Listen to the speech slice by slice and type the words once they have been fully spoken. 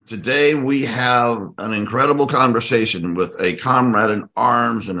Today, we have an incredible conversation with a comrade in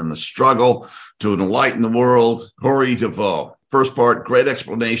arms and in the struggle to enlighten the world, Corey deVos. First part, great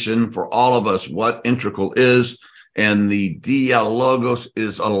explanation for all of us what integral is, and the DL Logos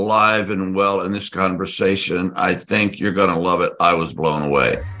is alive and well in this conversation. I think you're going to love it. I was blown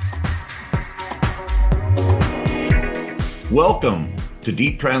away. Welcome to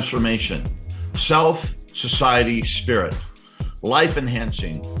Deep Transformation, Self, Society, Spirit.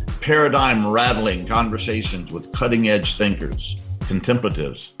 Life-enhancing, paradigm-rattling conversations with cutting-edge thinkers,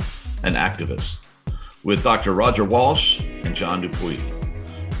 contemplatives, and activists with Dr. Roger Walsh and John Dupuy.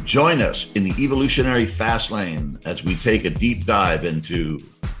 Join us in the evolutionary fast lane as we take a deep dive into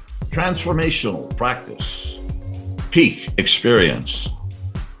transformational practice, peak experience,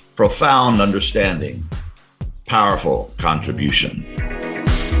 profound understanding, powerful contribution.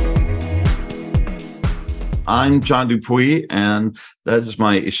 I'm John Dupuy, and that is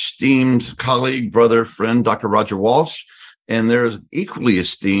my esteemed colleague, brother, friend, Dr. Roger Walsh. And there's an equally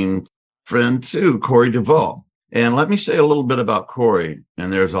esteemed friend, too, Corey deVos. And let me say a little bit about Corey.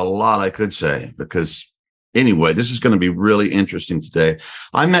 And there's a lot I could say, because anyway, this is going to be really interesting today.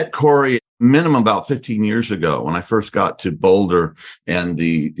 I met Corey minimum about 15 years ago when I first got to Boulder, and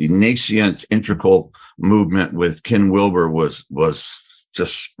the nascent integral movement with Ken Wilber was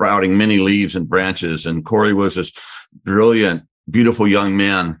just sprouting many leaves and branches. And Corey was this brilliant, beautiful young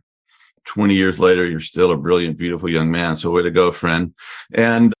man. 20 years later, you're still a brilliant, beautiful young man. So way to go, friend.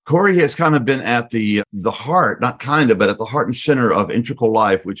 And Corey has kind of been at the heart, not kind of, but at the heart and center of Integral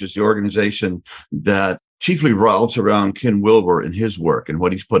Life, which is the organization that chiefly revolves around Ken Wilber and his work and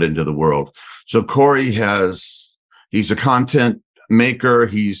what he's put into the world. So Corey he's a content maker.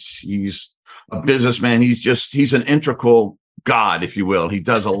 He's a businessman. He's an integral God, if you will. He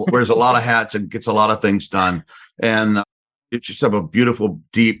wears a lot of hats and gets a lot of things done. And you just have a beautiful,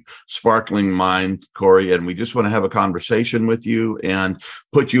 deep, sparkling mind, Corey. And we just want to have a conversation with you and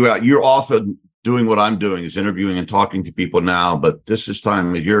put you out. You're often doing what I'm doing, is interviewing and talking to people now. But this is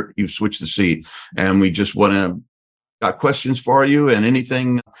time you've switched the seat. And we just got questions for you, and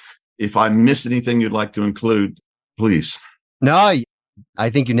anything. If I missed anything you'd like to include, please. No, I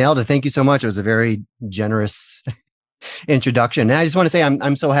think you nailed it. Thank you so much. It was a very generous introduction. And I just want to say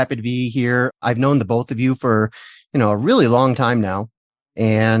I'm so happy to be here. I've known the both of you for, a really long time now.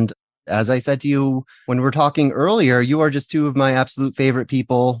 And as I said to you when we were talking earlier, you are just two of my absolute favorite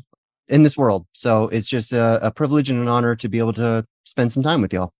people in this world. So it's just a privilege and an honor to be able to spend some time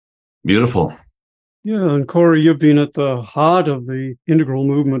with y'all. Beautiful. Yeah, and Corey, you've been at the heart of the integral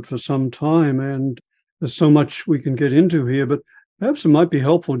movement for some time, and there's so much we can get into here, but perhaps it might be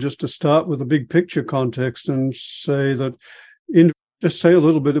helpful just to start with a big picture context and say that, just say a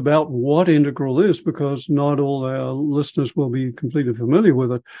little bit about what integral is, because not all our listeners will be completely familiar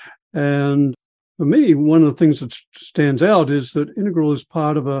with it. And for me, one of the things that stands out is that integral is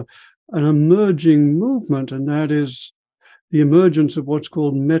part of an emerging movement, and that is the emergence of what's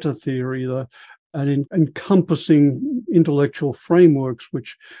called Metatheory, and encompassing intellectual frameworks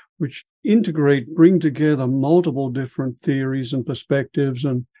which bring together multiple different theories and perspectives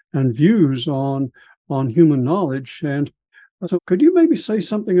and views on human knowledge. And so could you maybe say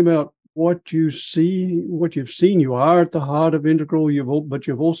something about what you've seen? You are at the heart of integral, but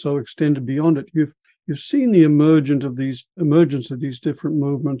you've also extended beyond it. You've seen the emergence of these different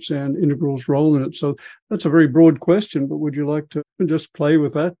movements and integral's role in it. So that's a very broad question, but would you like to just play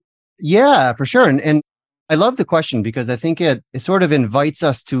with that? Yeah, for sure. And I love the question, because I think it sort of invites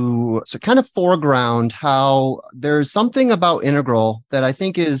us to kind of foreground how there's something about integral that I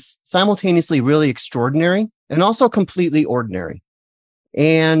think is simultaneously really extraordinary and also completely ordinary.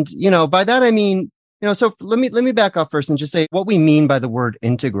 And, by that, I mean, so let me back up first and just say what we mean by the word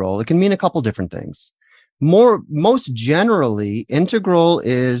integral. It can mean a couple different things. Most generally, integral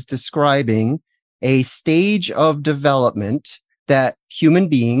is describing a stage of development that human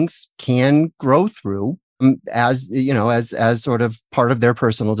beings can grow through as sort of part of their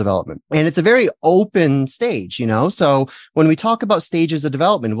personal development. And it's a very open stage, So when we talk about stages of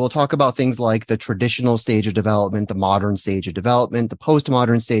development, we'll talk about things like the traditional stage of development, the modern stage of development, the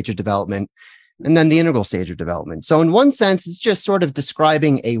postmodern stage of development, and then the integral stage of development. So in one sense, it's just sort of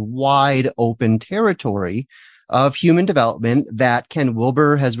describing a wide open territory of human development that Ken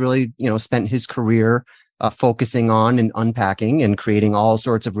Wilber has really, spent his career focusing on and unpacking and creating all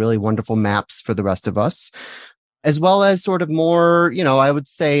sorts of really wonderful maps for the rest of us, as well as sort of more, I would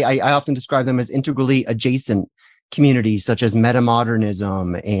say, I often describe them as integrally adjacent communities such as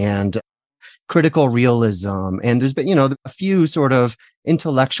metamodernism and critical realism. And there's been, a few sort of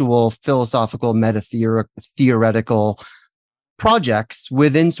intellectual, philosophical, meta-theoretical projects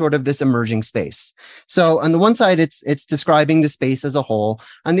within sort of this emerging space. So on the one side, it's describing the space as a whole.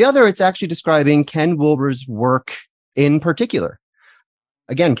 On the other, it's actually describing Ken Wilber's work in particular.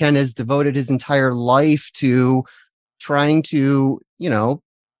 Again, Ken has devoted his entire life to trying to,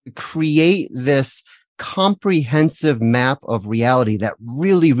 create this comprehensive map of reality that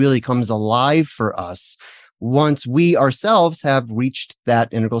really, really comes alive for us once we ourselves have reached that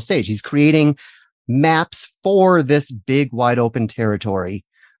integral stage. He's creating maps for this big, wide open territory,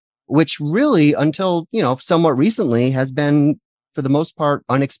 which really, until, somewhat recently, has been, for the most part,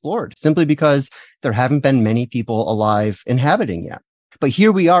 unexplored, simply because there haven't been many people alive inhabiting yet. But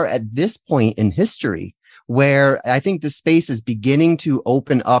here we are at this point in history where I think the space is beginning to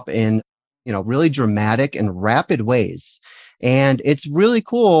open up in, really dramatic and rapid ways. And it's really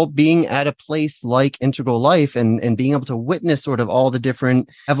cool being at a place like Integral Life and being able to witness sort of all the different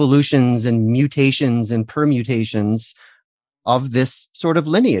evolutions and mutations and permutations of this sort of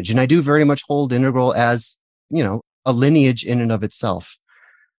lineage. And I do very much hold Integral as, a lineage in and of itself.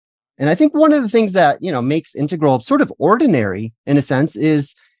 And I think one of the things that, makes Integral sort of ordinary in a sense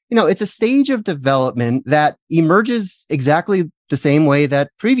is, it's a stage of development that emerges exactly the same way that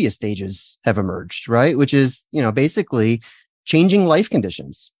previous stages have emerged, right? Which is, basically changing life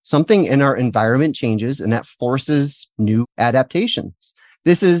conditions. Something in our environment changes and that forces new adaptations.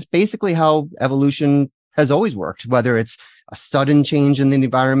 This is basically how evolution has always worked, whether it's a sudden change in the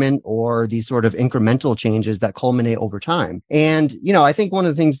environment or these sort of incremental changes that culminate over time. And, I think one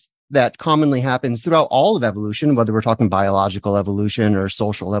of the things that commonly happens throughout all of evolution, whether we're talking biological evolution or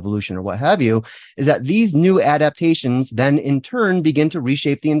social evolution or what have you, is that these new adaptations then in turn begin to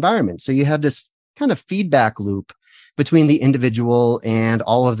reshape the environment. So you have this kind of feedback loop between the individual and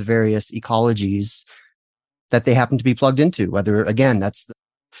all of the various ecologies that they happen to be plugged into, whether, again, that's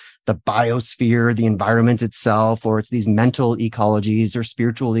the biosphere, the environment itself, or it's these mental ecologies or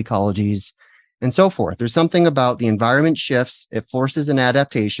spiritual ecologies, and so forth. There's something about the environment shifts, it forces an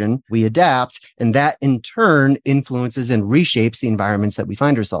adaptation, we adapt, and that in turn influences and reshapes the environments that we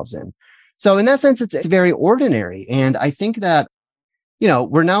find ourselves in. So in that sense, it's very ordinary. And I think that,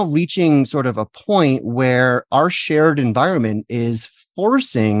 we're now reaching sort of a point where our shared environment is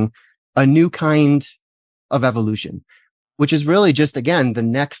forcing a new kind of evolution, which is really just, again, the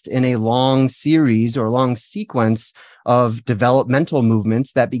next in a long series or long sequence of developmental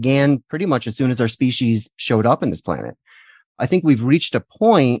movements that began pretty much as soon as our species showed up in this planet. I think we've reached a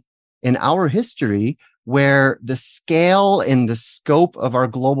point in our history where the scale and the scope of our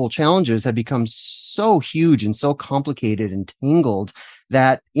global challenges have become so huge and so complicated and tangled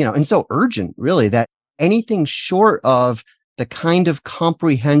that, and so urgent, really, that anything short of the kind of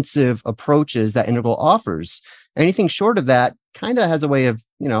comprehensive approaches that Integral offers, anything short of that kind of has a way of,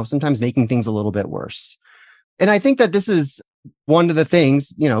 sometimes making things a little bit worse. And I think that this is one of the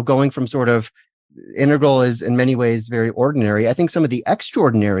things, going from sort of Integral is in many ways very ordinary. I think some of the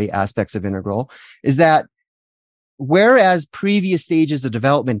extraordinary aspects of Integral is that whereas previous stages of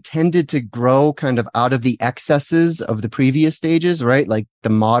development tended to grow kind of out of the excesses of the previous stages, right? Like the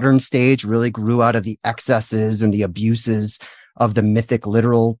modern stage really grew out of the excesses and the abuses of the mythic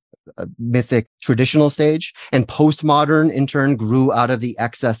traditional stage. And postmodern in turn grew out of the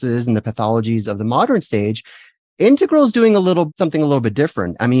excesses and the pathologies of the modern stage. Integral is doing something a little bit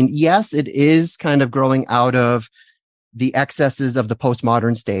different. I mean, yes, it is kind of growing out of the excesses of the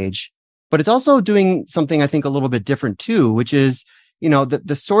postmodern stage, but it's also doing something I think a little bit different too, which is,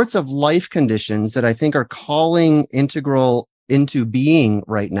 the sorts of life conditions that I think are calling Integral into being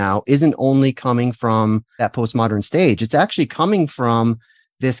right now isn't only coming from that postmodern stage. It's actually coming from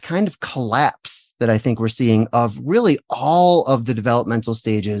this kind of collapse that I think we're seeing of really all of the developmental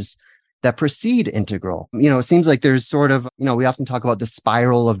stages that precede Integral. It seems like there's sort of, we often talk about the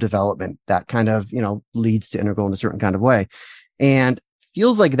spiral of development that kind of, leads to Integral in a certain kind of way. And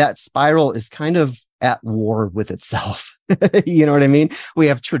feels like that spiral is kind of at war with itself. You know what I mean? We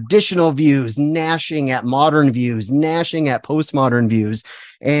have traditional views gnashing at modern views, gnashing at postmodern views.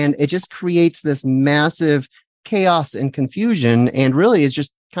 And it just creates this massive chaos and confusion, and really is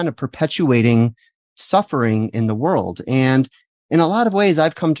just kind of perpetuating suffering in the world. And in a lot of ways,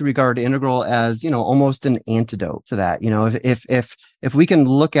 I've come to regard Integral as, almost an antidote to that. If we can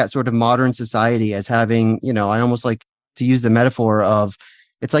look at sort of modern society as having, I almost like to use the metaphor of,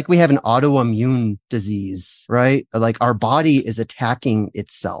 it's like we have an autoimmune disease, right? Like our body is attacking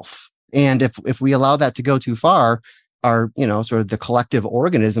itself. And if we allow that to go too far, our, sort of the collective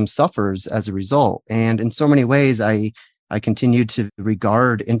organism suffers as a result. And in so many ways, I continue to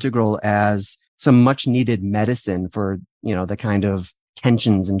regard Integral as some much needed medicine for, the kind of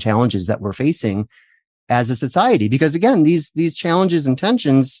tensions and challenges that we're facing as a society. Because again, these challenges and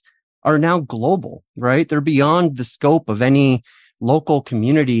tensions are now global, right? They're beyond the scope of any local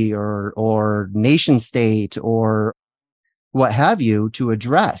community or nation state or what have you to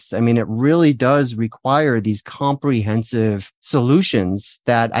address. I mean, it really does require these comprehensive solutions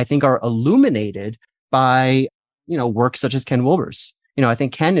that I think are illuminated by, work such as Ken Wilber's. I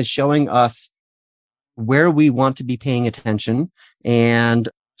think Ken is showing us where we want to be paying attention and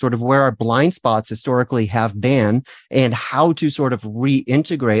sort of where our blind spots historically have been and how to sort of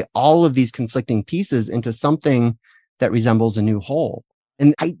reintegrate all of these conflicting pieces into something that resembles a new whole.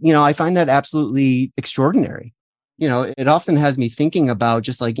 And I find that absolutely extraordinary. It often has me thinking about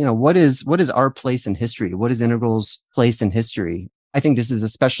just like, what is our place in history? What is Integral's place in history? I think this is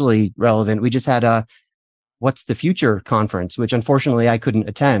especially relevant. We just had a What's the Future conference, which unfortunately I couldn't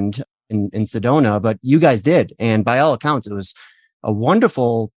attend in Sedona, but you guys did. And by all accounts, it was a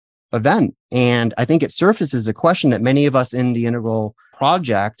wonderful event. And I think it surfaces a question that many of us in the Integral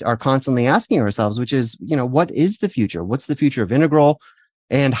project are constantly asking ourselves, which is, what is the future? What's the future of Integral?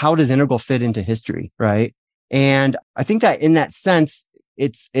 And how does Integral fit into history, right? And I think that in that sense,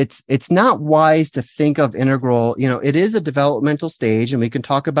 it's not wise to think of Integral, it is a developmental stage, and we can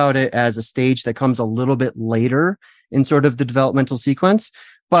talk about it as a stage that comes a little bit later in sort of the developmental sequence.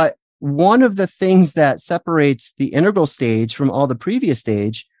 But one of the things that separates the Integral stage from all the previous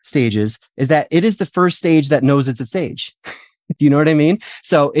stages is that it is the first stage that knows it's a stage. Do you know what I mean?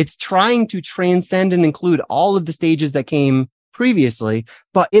 So it's trying to transcend and include all of the stages that came previously,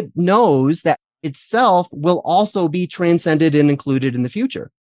 but it knows that itself will also be transcended and included in the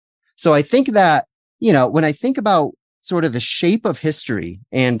future. So I think that, when I think about sort of the shape of history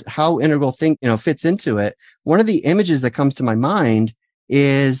and how Integral fits into it, one of the images that comes to my mind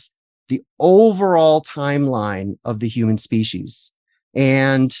is the overall timeline of the human species.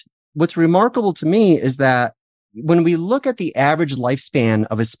 And what's remarkable to me is that when we look at the average lifespan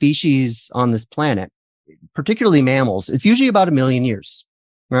of a species on this planet, particularly mammals, it's usually about 1 million years,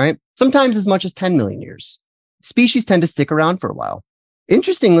 right? Sometimes as much as 10 million years. Species tend to stick around for a while.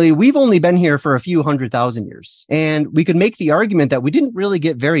 Interestingly, we've only been here for a few 100,000 years. And we could make the argument that we didn't really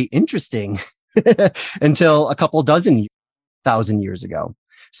get very interesting until a couple dozen thousand years ago.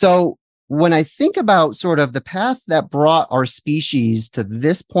 So when I think about sort of the path that brought our species to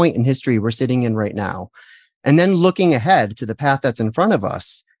this point in history we're sitting in right now, and then looking ahead to the path that's in front of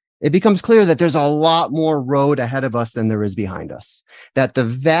us, it becomes clear that there's a lot more road ahead of us than there is behind us. That the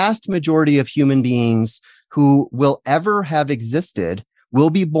vast majority of human beings who will ever have existed will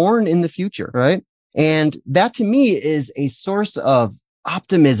be born in the future, right? And that to me is a source of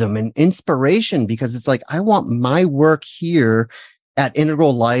optimism and inspiration, because it's like, I want my work here at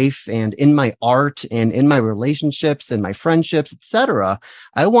Integral Life and in my art and in my relationships and my friendships, etc.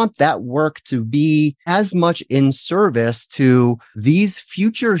 I want that work to be as much in service to these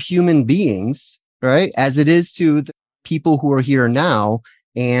future human beings, right, as it is to the people who are here now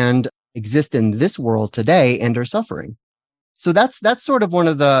and exist in this world today and are suffering. So that's sort of one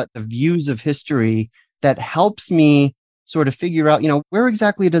of the views of history that helps me sort of figure out, where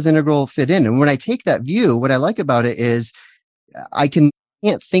exactly does Integral fit in? And when I take that view, what I like about it is I can't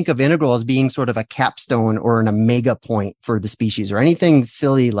think of Integral as being sort of a capstone or an omega point for the species or anything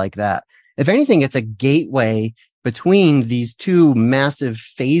silly like that. If anything, it's a gateway between these two massive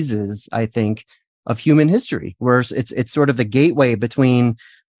phases, I think, of human history, where it's sort of the gateway between,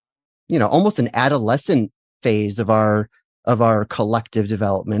 almost an adolescent phase of our collective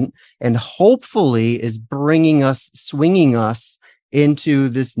development, and hopefully is swinging us into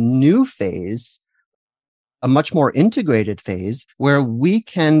this new phase, a much more integrated phase, where we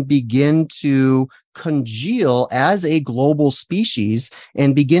can begin to congeal as a global species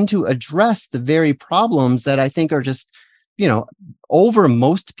and begin to address the very problems that I think are just, over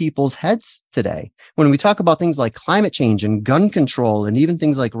most people's heads today. When we talk about things like climate change and gun control and even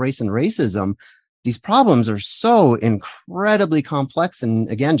things like race and racism, these problems are so incredibly complex and,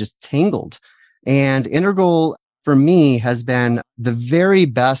 again, just tangled. And Integral, for me, has been the very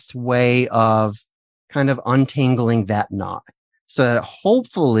best way of kind of untangling that knot, so that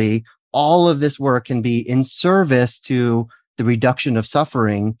hopefully all of this work can be in service to the reduction of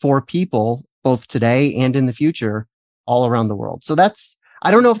suffering for people, both today and in the future, all around the world. So I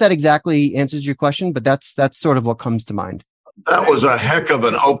don't know if that exactly answers your question, but that's sort of what comes to mind. That was a heck of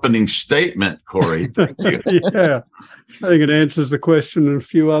an opening statement, Corey. Thank you. Yeah, I think it answers the question and a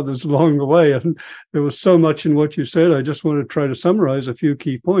few others along the way. And there was so much in what you said. I just want to try to summarize a few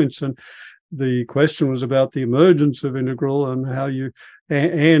key points. And the question was about the emergence of Integral and how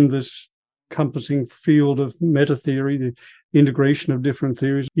and this encompassing field of meta theory, the integration of different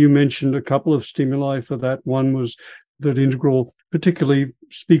theories. You mentioned a couple of stimuli for that. One was that integral particularly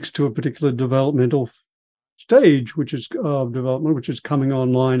speaks to a particular developmental stage, which is of development, which is coming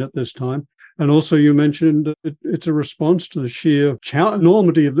online at this time. And also you mentioned it's a response to the sheer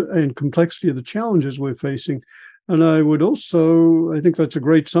enormity and complexity of the challenges we're facing. And I think that's a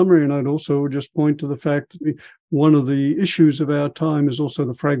great summary. And I'd also just point to the fact that one of the issues of our time is also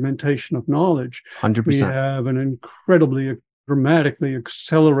the fragmentation of knowledge. 100%. We have an incredibly, dramatically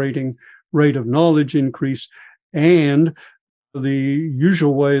accelerating rate of knowledge increase. And the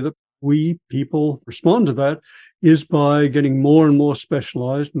usual way that we people respond to that is by getting more and more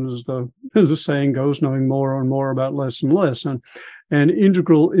specialized. And as the saying goes, knowing more and more about less and less. And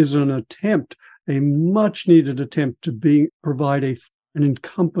integral is a much needed attempt to provide an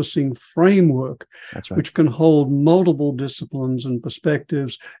encompassing framework. That's right. Which can hold multiple disciplines and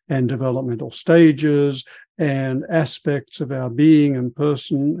perspectives and developmental stages and aspects of our being and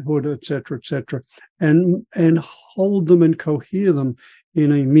personhood, et cetera, and hold them and cohere them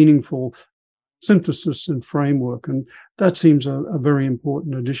in a meaningful synthesis and framework. And that seems a very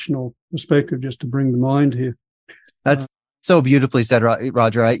important additional perspective just to bring to mind here. That's so beautifully said,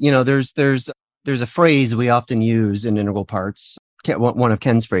 Roger. There's a phrase we often use in integral parts, one of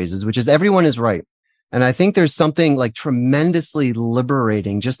Ken's phrases, which is everyone is right. And I think there's something like tremendously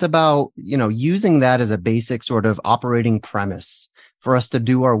liberating just about, using that as a basic sort of operating premise for us to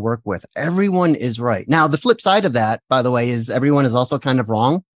do our work with. Everyone is right. Now, the flip side of that, by the way, is everyone is also kind of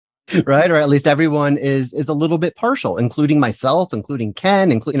wrong, right? Or at least everyone is a little bit partial, including myself, including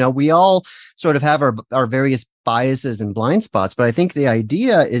Ken, we all sort of have our various biases and blind spots. But I think the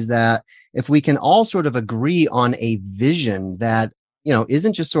idea is that if we can all sort of agree on a vision that,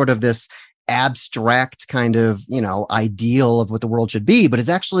 isn't just sort of this abstract kind of, ideal of what the world should be, but is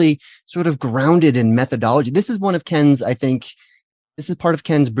actually sort of grounded in methodology. This is part of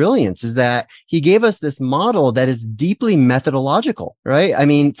Ken's brilliance, is that he gave us this model that is deeply methodological, right? I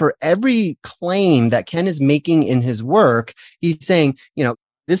mean, for every claim that Ken is making in his work, he's saying,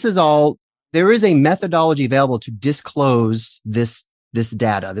 there is a methodology available to disclose this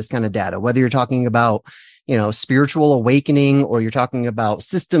data, this kind of data, whether you're talking about, spiritual awakening, or you're talking about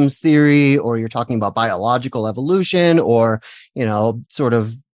systems theory, or you're talking about biological evolution, or, sort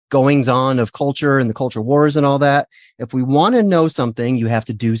of goings on of culture and the culture wars and all that. If we want to know something, you have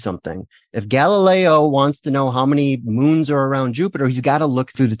to do something. If Galileo wants to know how many moons are around Jupiter, he's got to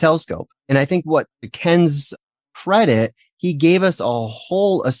look through the telescope. And I think what Ken's credit, he gave us a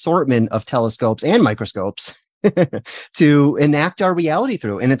whole assortment of telescopes and microscopes to enact our reality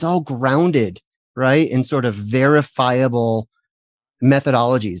through. And it's all grounded, right, in sort of verifiable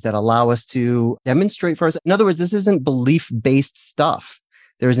methodologies that allow us to demonstrate for us. In other words, this isn't belief-based stuff.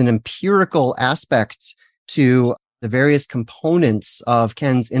 There's an empirical aspect to the various components of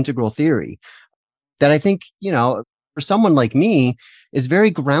Ken's integral theory that I think, for someone like me is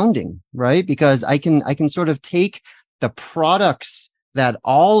very grounding, right? Because I can sort of take the products that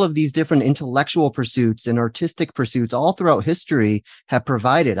all of these different intellectual pursuits and artistic pursuits all throughout history have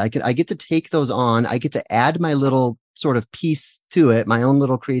provided. I get to take those on. I get to add my little sort of piece to it, my own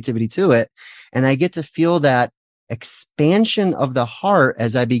little creativity to it. And I get to feel that expansion of the heart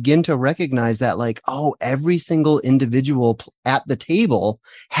as I begin to recognize that, every single individual at the table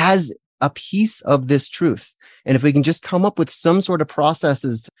has a piece of this truth. And if we can just come up with some sort of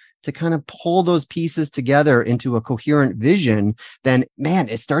processes to kind of pull those pieces together into a coherent vision, then, man,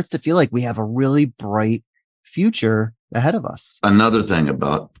 it starts to feel like we have a really bright future ahead of us. Another thing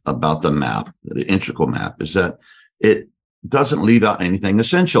about the map, the integral map, is that it doesn't leave out anything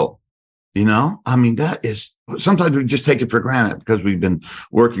essential. I mean, that is, sometimes we just take it for granted because we've been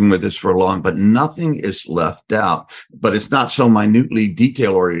working with this for long, but nothing is left out. But it's not so minutely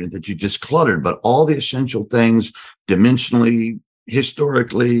detail oriented that you just cluttered, but all the essential things dimensionally,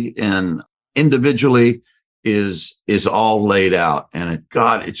 historically, and individually is all laid out. And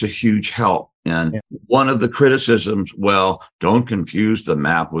it's a huge help. And one of the criticisms, don't confuse the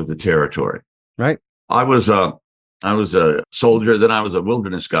map with the territory. Right. I was a soldier, then I was a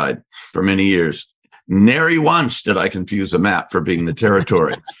wilderness guide for many years. Nary once did I confuse a map for being the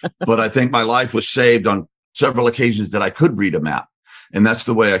territory. But I think my life was saved on several occasions that I could read a map. And that's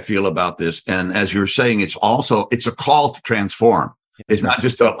the way I feel about this. And as you're saying, it's a call to transform. It's not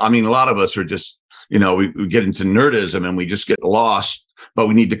just, a lot of us are just, we get into nerdism and we just get lost, but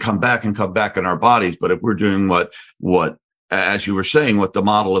we need to come back in our bodies. But if we're doing what as you were saying, what the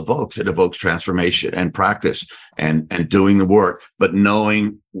model evokes, it evokes transformation and practice and doing the work, but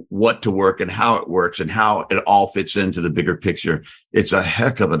knowing what to work and how it works and how it all fits into the bigger picture. It's a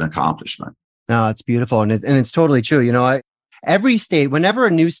heck of an accomplishment. No, it's beautiful. And it's totally true. every state, whenever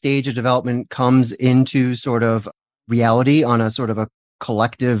a new stage of development comes into sort of reality on a sort of a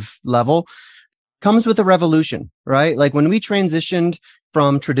collective level, comes with a revolution, right? Like when we transitioned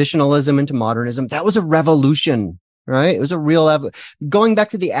from traditionalism into modernism, that was a revolution, right? It was a real going back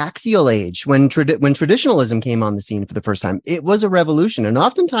to the axial age when traditionalism came on the scene for the first time. It was a revolution, and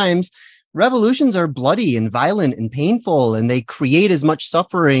oftentimes revolutions are bloody and violent and painful, and they create as much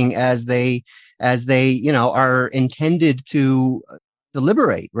suffering as they are intended to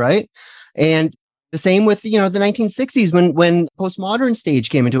liberate, right? And the same with, the 1960s when postmodern stage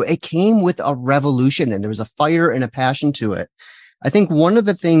came into it. It came with a revolution, and there was a fire and a passion to it. I think one of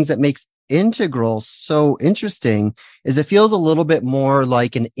the things that makes Integral so interesting is it feels a little bit more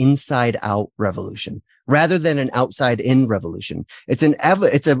like an inside out revolution rather than an outside in revolution. It's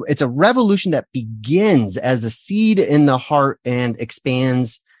a revolution that begins as a seed in the heart and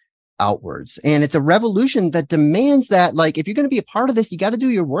expands outwards. And it's a revolution that demands that, like, if you're going to be a part of this, you got to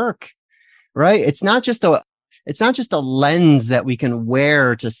do your work, right? It's not just a lens that we can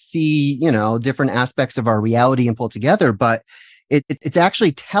wear to see, different aspects of our reality and pull together, but it's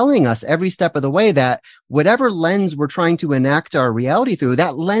actually telling us every step of the way that whatever lens we're trying to enact our reality through,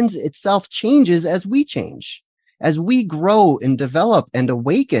 that lens itself changes as we change. As we grow and develop and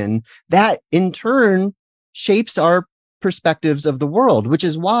awaken, that in turn shapes our perspectives of the world, which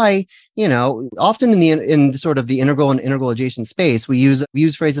is why, often in sort of the integral and integral adjacent space, we use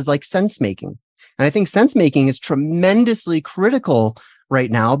phrases like sense making. And I think sense making is tremendously critical right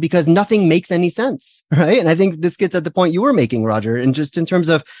now because nothing makes any sense, right? And I think this gets at the point you were making, Roger, and just in terms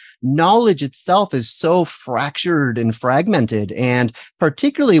of knowledge itself is so fractured and fragmented, and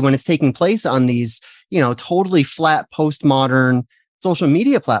particularly when it's taking place on these, totally flat postmodern social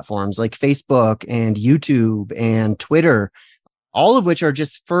media platforms like Facebook and YouTube and Twitter, all of which are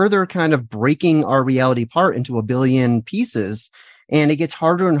just further kind of breaking our reality apart into a billion pieces. And it gets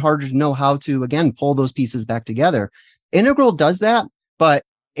harder and harder to know how to, again, pull those pieces back together. Integral does that, but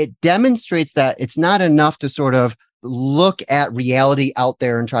it demonstrates that it's not enough to sort of look at reality out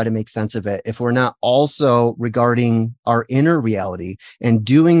there and try to make sense of it if we're not also regarding our inner reality and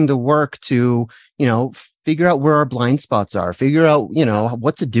doing the work to, figure out where our blind spots are, figure out,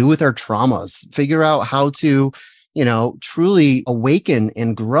 what to do with our traumas, figure out how to, truly awaken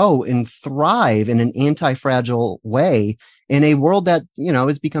and grow and thrive in an anti-fragile way in a world that,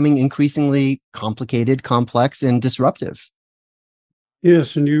 is becoming increasingly complicated, complex, and disruptive.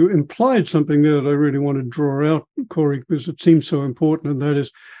 Yes, and you implied something there that I really want to draw out, Corey, because it seems so important, and that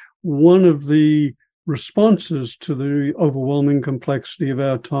is one of the responses to the overwhelming complexity of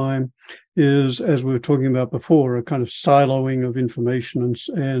our time is, as we were talking about before, a kind of siloing of information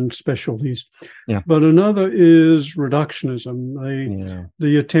and specialties. Yeah. But another is reductionism,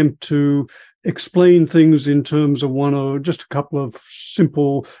 the attempt to explain things in terms of one or just a couple of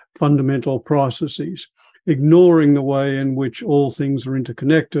simple fundamental processes, ignoring the way in which all things are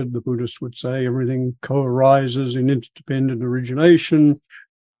interconnected. The Buddhists would say everything co-arises in interdependent origination.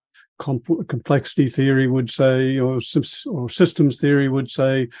 Complexity theory would say, or systems theory would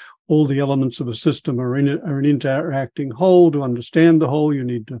say, all the elements of a system are an interacting whole. To understand the whole, you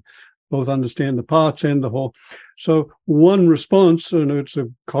need to both understand the parts and the whole. So one response, and it's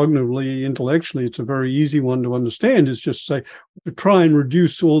cognitively, intellectually, it's a very easy one to understand, is just say, to try and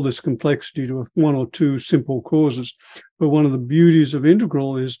reduce all this complexity to one or two simple causes. But one of the beauties of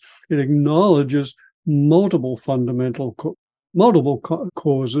integral is it acknowledges multiple fundamental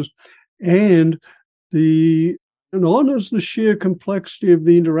causes and honors the sheer complexity of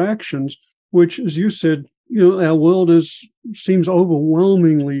the interactions, which, as you said, our world seems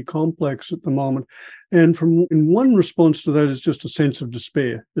overwhelmingly complex at the moment. And in one response to that is just a sense of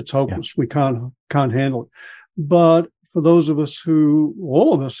despair. It's hopeless. Yeah. We can't handle it. But for all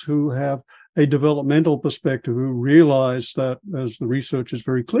of us who have a developmental perspective, who realize that, as the research is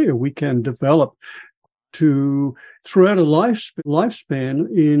very clear, we can develop throughout a lifespan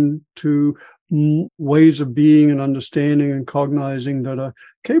into ways of being and understanding and cognizing that are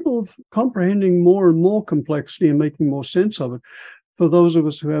capable of comprehending more and more complexity and making more sense of it. For those of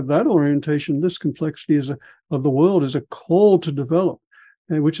us who have that orientation, this complexity of the world is a call to develop,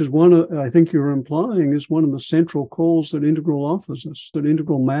 which is I think you're implying, is one of the central calls that Integral offers us, that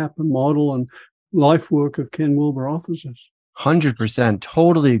Integral map and model and life work of Ken Wilber offers us. 100%.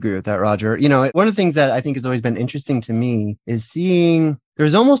 Totally agree with that, Roger. One of the things that I think has always been interesting to me is seeing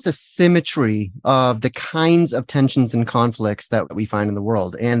there's almost a symmetry of the kinds of tensions and conflicts that we find in the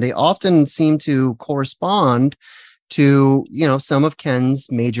world. And they often seem to correspond to, some of Ken's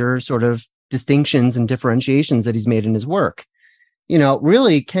major sort of distinctions and differentiations that he's made in his work.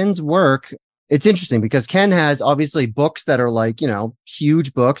 Really, Ken's work it's interesting because Ken has obviously books that are like,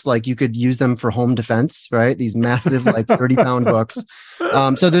 huge books, like you could use them for home defense, right? These massive, like 30-pound books.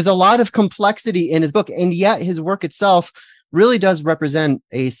 So there's a lot of complexity in his book. And yet his work itself really does represent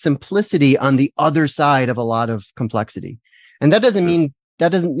a simplicity on the other side of a lot of complexity. And that doesn't mean,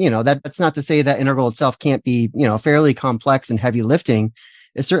 that's not to say that integral itself can't be, fairly complex and heavy lifting.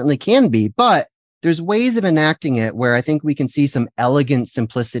 It certainly can be, but there's ways of enacting it where I think we can see some elegant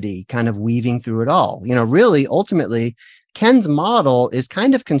simplicity kind of weaving through it all. Really, ultimately, Ken's model is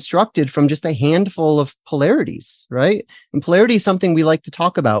kind of constructed from just a handful of polarities, right? And polarity is something we like to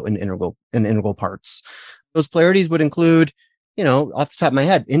talk about in integral parts. Those polarities would include, off the top of my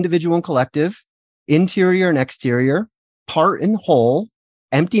head, individual and collective, interior and exterior, part and whole,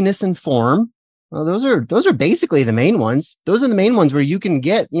 emptiness and form. Well, those are basically the main ones. Those are the main ones where you can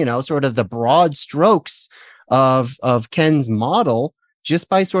get, sort of the broad strokes of Ken's model just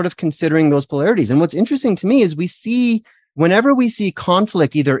by sort of considering those polarities. And what's interesting to me is whenever we see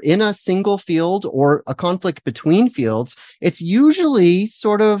conflict, either in a single field or a conflict between fields, it's usually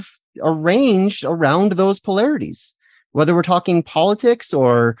sort of arranged around those polarities, whether we're talking politics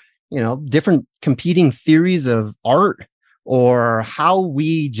or, different competing theories of art, or how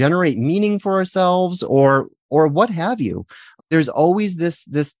we generate meaning for ourselves, or what have you. There's always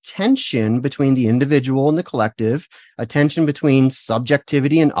this tension between the individual and the collective, a tension between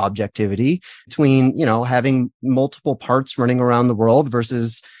subjectivity and objectivity, between, having multiple parts running around the world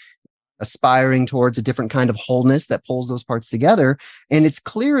versus aspiring towards a different kind of wholeness that pulls those parts together. And it's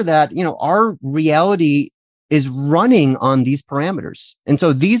clear that, our reality is running on these parameters. And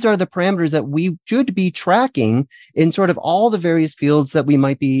so these are the parameters that we should be tracking in sort of all the various fields that we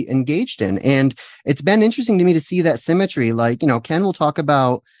might be engaged in. And it's been interesting to me to see that symmetry. Like, Ken will talk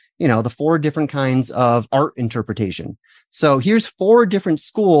about, the 4 different kinds of art interpretation. So here's 4 different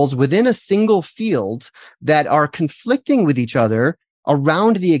schools within a single field that are conflicting with each other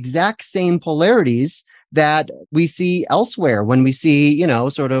around the exact same polarities that we see elsewhere when we see,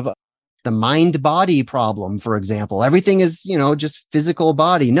 sort of the mind-body problem, for example. Everything is, just physical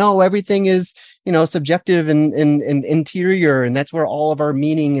body. No, everything is, subjective and interior. And that's where all of our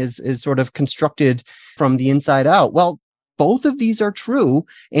meaning is sort of constructed from the inside out. Well, both of these are true.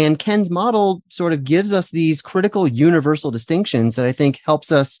 And Ken's model sort of gives us these critical universal distinctions that I think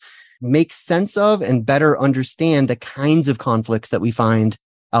helps us make sense of and better understand the kinds of conflicts that we find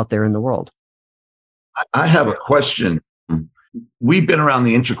out there in the world. I have a question. We've been around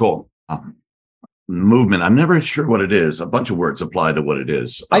the integral movement. I'm never sure what it is. A bunch of words apply to what it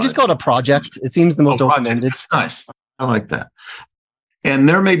is. I just call it a project. It seems the most open-ended. Nice. I like that. And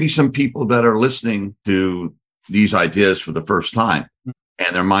there may be some people that are listening to these ideas for the first time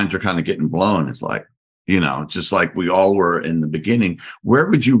and their minds are kind of getting blown. It's like, just like we all were in the beginning. Where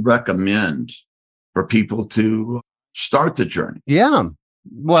would you recommend for people to start the journey? Yeah.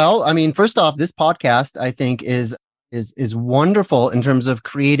 Well, I mean, first off, this podcast, I think, is wonderful in terms of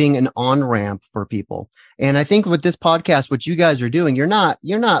creating an on-ramp for people. And I think with this podcast, what you guys are doing, you're not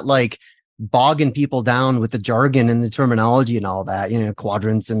like bogging people down with the jargon and the terminology and all that,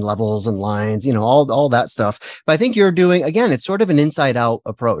 quadrants and levels and lines, all that stuff. But I think you're doing, again, it's sort of an inside out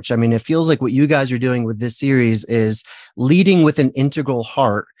approach. I mean, it feels like what you guys are doing with this series is leading with an integral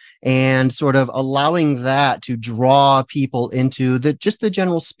heart and sort of allowing that to draw people into the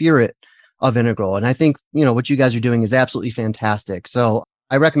general spirit of integral. And I think, what you guys are doing is absolutely fantastic. So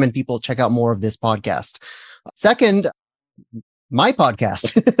I recommend people check out more of this podcast. Second, my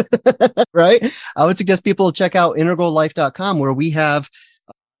podcast, right? I would suggest people check out integrallife.com, where we have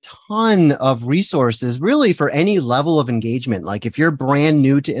a ton of resources really for any level of engagement. Like if you're brand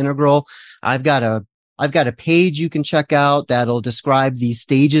new to integral, I've got a page you can check out that'll describe the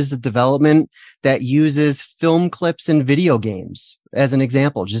stages of development that uses film clips and video games as an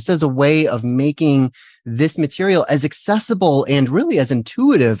example, just as a way of making this material as accessible and really as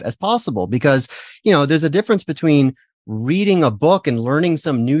intuitive as possible. Because, there's a difference between reading a book and learning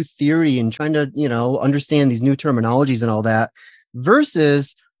some new theory and trying to, understand these new terminologies and all that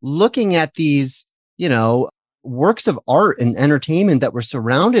versus looking at these, works of art and entertainment that we're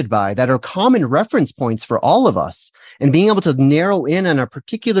surrounded by that are common reference points for all of us, and being able to narrow in on a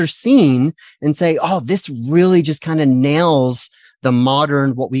particular scene and say, oh, this really just kind of nails the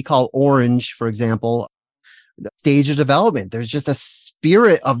modern, what we call orange, for example, the stage of development. There's just a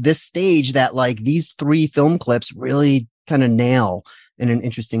spirit of this stage that like these 3 film clips really kind of nail in an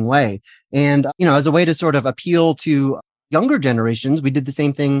interesting way. And, as a way to sort of appeal to younger generations, we did the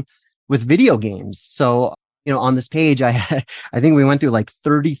same thing with video games. So, on this page, I think we went through like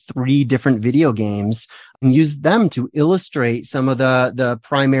 33 different video games and used them to illustrate some of the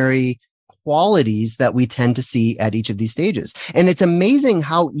primary qualities that we tend to see at each of these stages. And it's amazing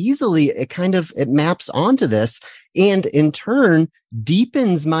how easily it maps onto this, and in turn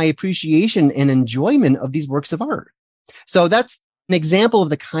deepens my appreciation and enjoyment of these works of art. So that's an example of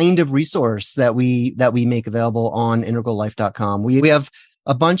the kind of resource that we make available on integrallife.com. We have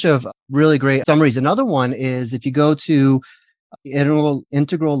a bunch of really great summaries. Another one is if you go to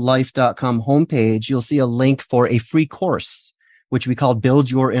integrallife.com homepage, you'll see a link for a free course, which we call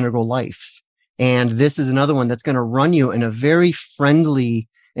Build Your Integral Life. And this is another one that's going to run you in a very friendly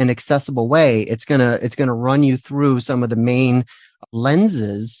and accessible way. It's going to run you through some of the main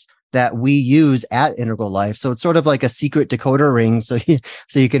lenses that we use at Integral Life. So it's sort of like a secret decoder ring. So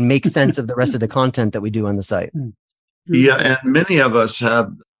you can make sense of the rest of the content that we do on the site. Yeah. And many of us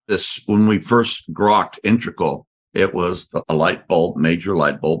have this, when we first grokked Integral, it was a major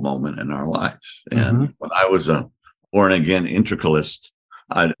light bulb moment in our lives. And when I was a born again integralist,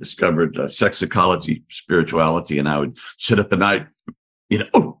 I discovered sex psychology, spirituality, and I would sit up at night, yeah.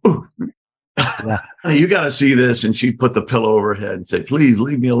 You got to see this. And she'd put the pillow over her head and say, please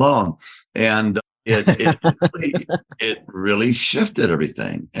leave me alone. And it really shifted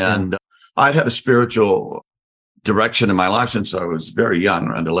everything. And I'd had a spiritual direction in my life since I was very young,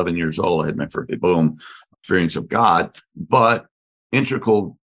 around 11 years old. I had my first boom experience of God, but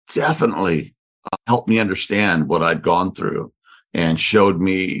Integral definitely helped me understand what I'd gone through and showed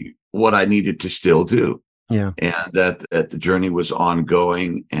me what I needed to still do. Yeah. And that the journey was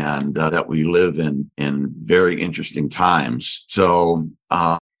ongoing, and that we live in very interesting times. So,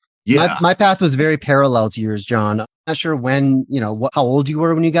 my path was very parallel to yours, John. I'm not sure when, how old you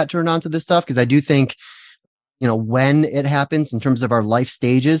were when you got turned on to this stuff, because I do think, when it happens in terms of our life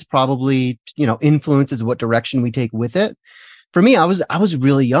stages probably, influences what direction we take with it. For me, I was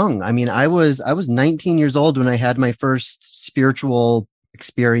really young. I mean, I was 19 years old when I had my first spiritual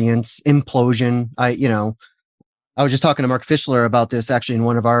experience, implosion. I was just talking to Mark Fischler about this actually in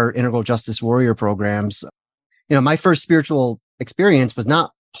one of our Integral Justice Warrior programs. My first spiritual experience was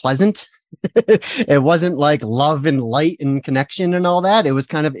not pleasant. It wasn't like love and light and connection and all that. It was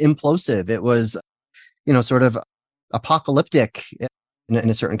kind of implosive. It was, sort of apocalyptic in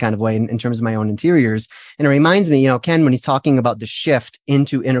a certain kind of way in terms of my own interiors. And it reminds me, Ken, when he's talking about the shift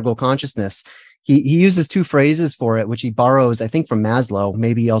into integral consciousness, he uses two phrases for it, which he borrows, I think, from Maslow,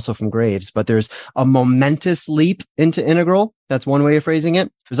 maybe also from Graves. But there's a momentous leap into integral. That's one way of phrasing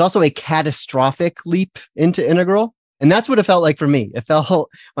it. There's also a catastrophic leap into integral. And that's what it felt like for me. It felt,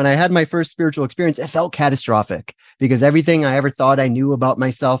 when I had my first spiritual experience, it felt catastrophic because everything I ever thought I knew about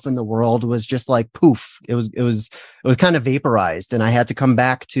myself and the world was just like poof. It was kind of vaporized. And I had to come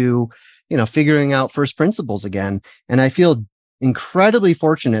back to, figuring out first principles again. And I feel incredibly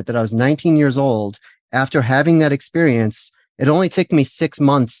fortunate that I was 19 years old after having that experience. It only took me 6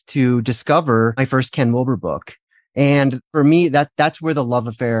 months to discover my first Ken Wilber book. And for me, that's where the love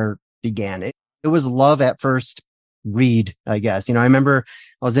affair began. It was love at first read, I guess. I remember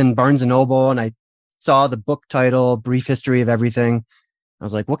I was in Barnes and Noble and I saw the book title, Brief History of Everything. I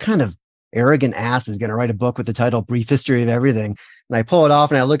was like, what kind of arrogant ass is going to write a book with the title Brief History of Everything? And I pull it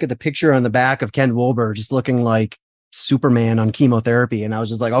off and I look at the picture on the back of Ken Wilber, just looking like Superman on chemotherapy. And I was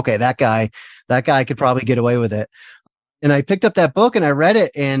just like, okay, that guy could probably get away with it. And I picked up that book and I read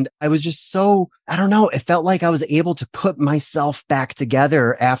it and I was just so, I don't know, it felt like I was able to put myself back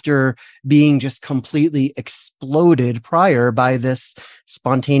together after being just completely exploded prior by this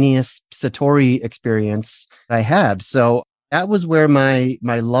spontaneous Satori experience I had. So that was where my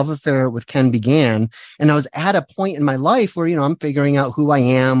love affair with Ken began. And I was at a point in my life where, I'm figuring out who I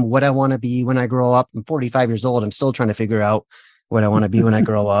am, what I want to be when I grow up. I'm 45 years old. I'm still trying to figure out what I want to be when I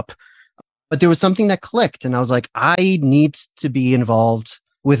grow up. But there was something that clicked and I was like, I need to be involved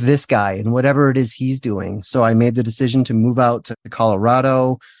with this guy and whatever it is he's doing. So I made the decision to move out to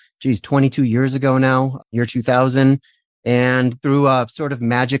Colorado, 22 years ago now, year 2000. And through a sort of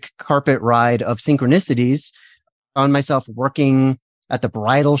magic carpet ride of synchronicities, found myself working at the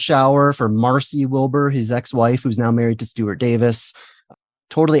bridal shower for Marcy Wilber, his ex-wife, who's now married to Stuart Davis,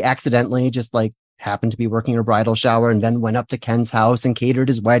 totally accidentally, just like happened to be working her bridal shower and then went up to Ken's house and catered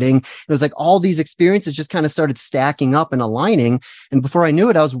his wedding. It was like all these experiences just kind of started stacking up and aligning. And before I knew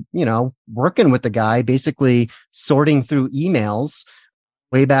it, I was, working with the guy, basically sorting through emails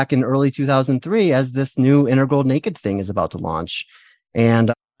way back in early 2003 as this new Integral Naked thing is about to launch.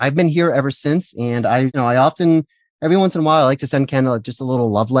 And I've been here ever since. And I often, every once in a while, I like to send Ken just a little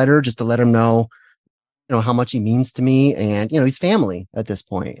love letter just to let him know, how much he means to me. And, he's family at this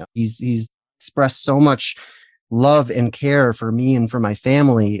point. He's expressed so much love and care for me and for my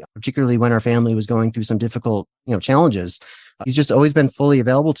family, particularly when our family was going through some difficult, challenges. He's just always been fully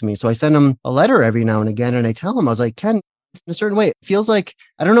available to me. So I send him a letter every now and again, and I tell him, I was like, Ken, in a certain way, it feels like,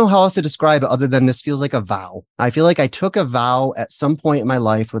 I don't know how else to describe it other than this feels like a vow. I feel like I took a vow at some point in my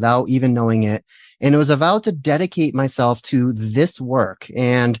life without even knowing it. And it was a vow to dedicate myself to this work.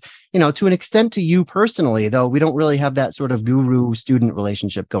 And, to an extent to you personally, though we don't really have that sort of guru student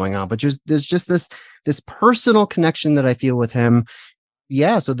relationship going on, but there's just this personal connection that I feel with him.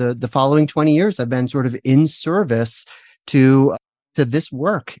 Yeah. So the following 20 years, I've been sort of in service to this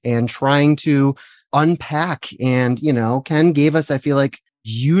work and trying to unpack. And, Ken gave us, I feel like,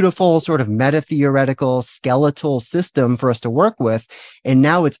 beautiful sort of meta-theoretical skeletal system for us to work with. And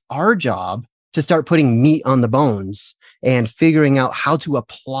now it's our job to start putting meat on the bones and figuring out how to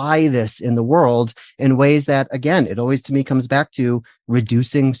apply this in the world in ways that, again, it always to me comes back to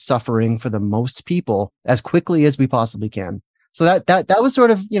reducing suffering for the most people as quickly as we possibly can. So that was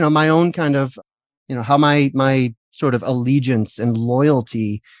sort of, my own kind of, how my sort of allegiance and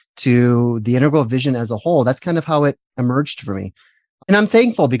loyalty to the integral vision as a whole, that's kind of how it emerged for me. And I'm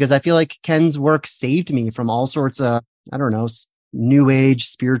thankful because I feel like Ken's work saved me from all sorts of, I don't know, new age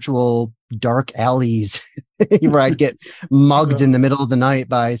spiritual dark alleys where I'd get mugged in the middle of the night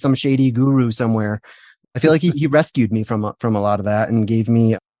by some shady guru somewhere. I feel like he rescued me from a lot of that and gave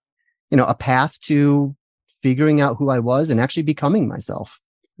me, a path to figuring out who I was and actually becoming myself.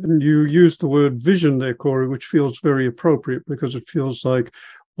 And you used the word vision there, Corey, which feels very appropriate because it feels like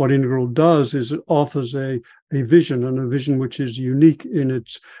what Integral does is it offers a vision, and a vision which is unique in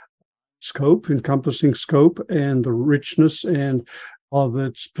its scope, encompassing scope, and the richness and of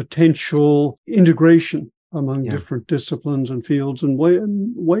its potential integration among different disciplines and fields and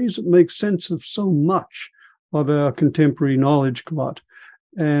ways that make sense of so much of our contemporary knowledge glut.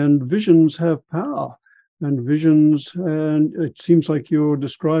 And visions have power. And it seems like you're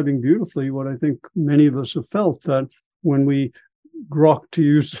describing beautifully what I think many of us have felt, that when we grok, to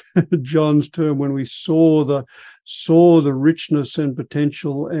use John's term, when we saw the richness and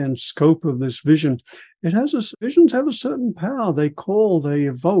potential and scope of this vision, visions have a certain power. They call, they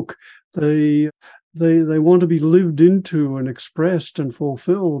evoke, they want to be lived into and expressed and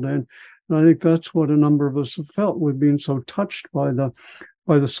fulfilled. And I think that's what a number of us have felt. We've been so touched by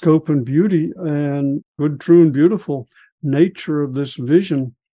the scope and beauty and good, true, and beautiful nature of this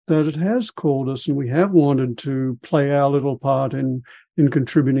vision that it has called us, and we have wanted to play our little part in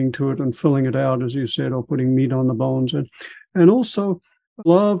contributing to it and filling it out, as you said, or putting meat on the bones. And also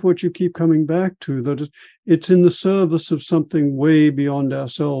love what you keep coming back to, that it's in the service of something way beyond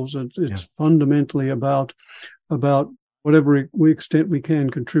ourselves. It's fundamentally about whatever extent we can,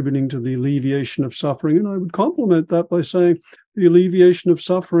 contributing to the alleviation of suffering. And I would complement that by saying the alleviation of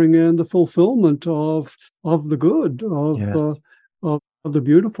suffering and the fulfillment of the good, of the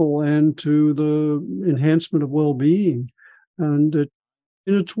beautiful, and to the enhancement of well-being. And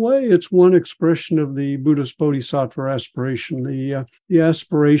in its way, it's one expression of the Buddhist bodhisattva aspiration, the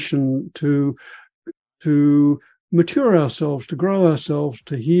aspiration to mature ourselves, to grow ourselves,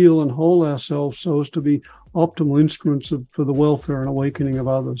 to heal and whole ourselves so as to be optimal instruments for the welfare and awakening of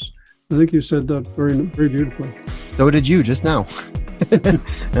others. I think you said that very, very beautifully. So did you just now.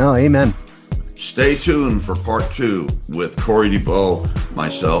 No, amen. Stay tuned for part 2 with Corey deVos,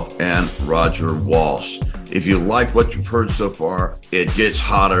 myself, and Roger Walsh. If you like what you've heard so far, it gets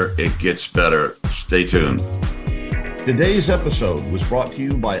hotter, it gets better. Stay tuned. Today's episode was brought to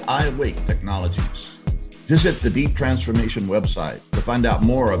you by iAwake Technologies. Visit the Deep Transformation website to find out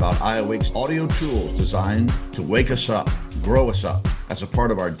more about iAwake's audio tools designed to wake us up, grow us up as a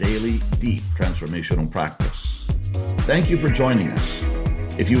part of our daily deep transformational practice. Thank you for joining us.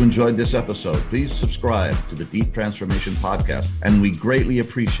 If you enjoyed this episode, please subscribe to the Deep Transformation Podcast, and we greatly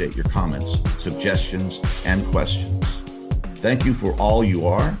appreciate your comments, suggestions, and questions. Thank you for all you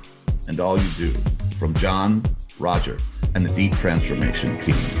are and all you do. From John, Roger, and the Deep Transformation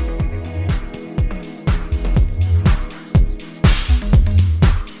team.